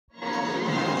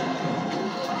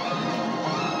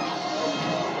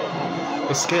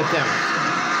Let's get them.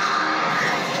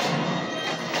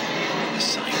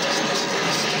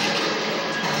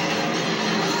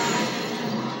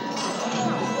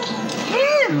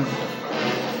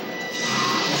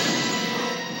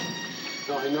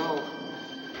 I know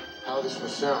how this will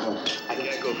sound. I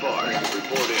can't go far.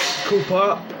 Report in.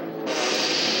 Koba.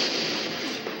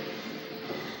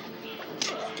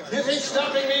 You think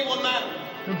stopping me will matter?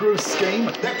 Remember this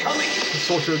game? They're coming. The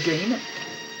social game?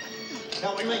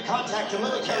 Now we make contact to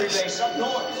military base up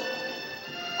north.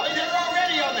 I mean, they're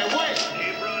already on their way.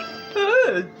 Keep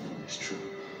running. It's true.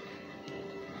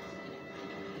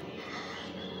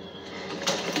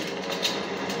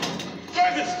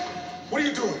 Dreyfus! What are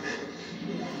you doing?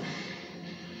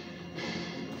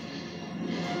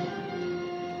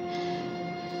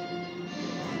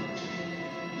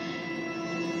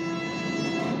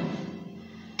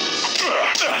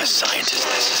 I'm a scientist.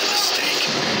 This is a mistake.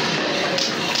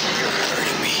 You're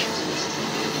hurting me.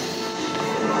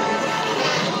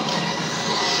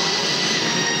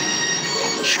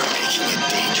 You're making a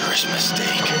dangerous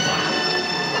mistake.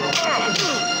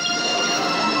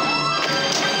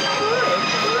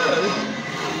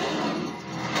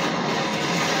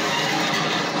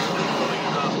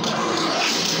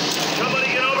 Somebody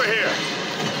get over here.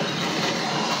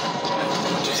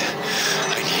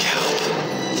 I need help.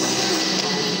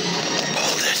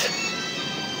 Hold it.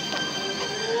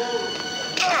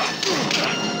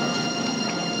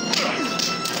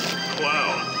 Wow,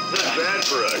 that's bad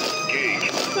for a geek.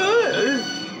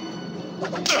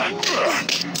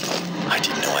 I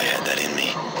didn't know I had that in me.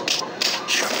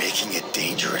 You're making a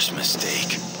dangerous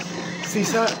mistake. See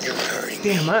that? You're hurting me.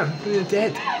 Damn man, they're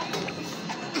dead.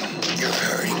 You're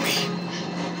hurting me.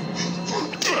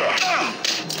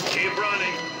 Keep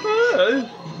running.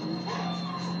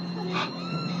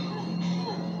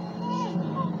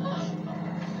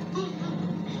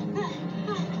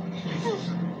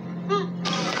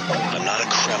 I'm not a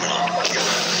criminal.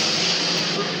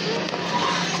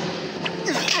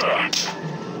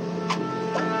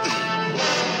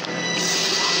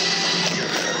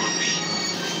 You're hurting me.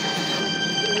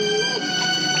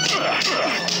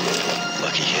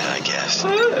 Lucky hit, I guess.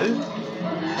 I'm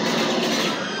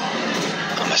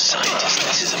a scientist.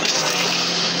 This is a mistake.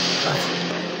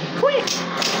 Quick!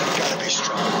 I've got to be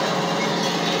strong.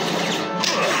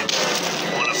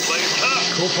 Wanna play tough?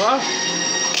 Koba?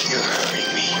 You're hurting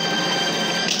me.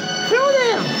 Kill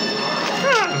them!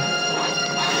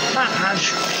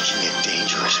 You're making a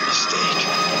dangerous mistake.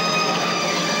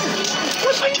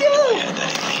 What I we didn't know I do? had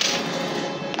that in me.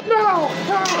 No!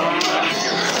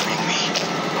 You're hurting me.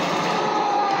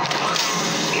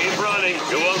 Keep running.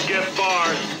 You won't get far.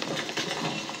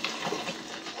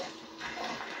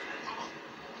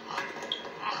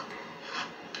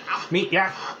 Meet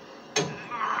ya.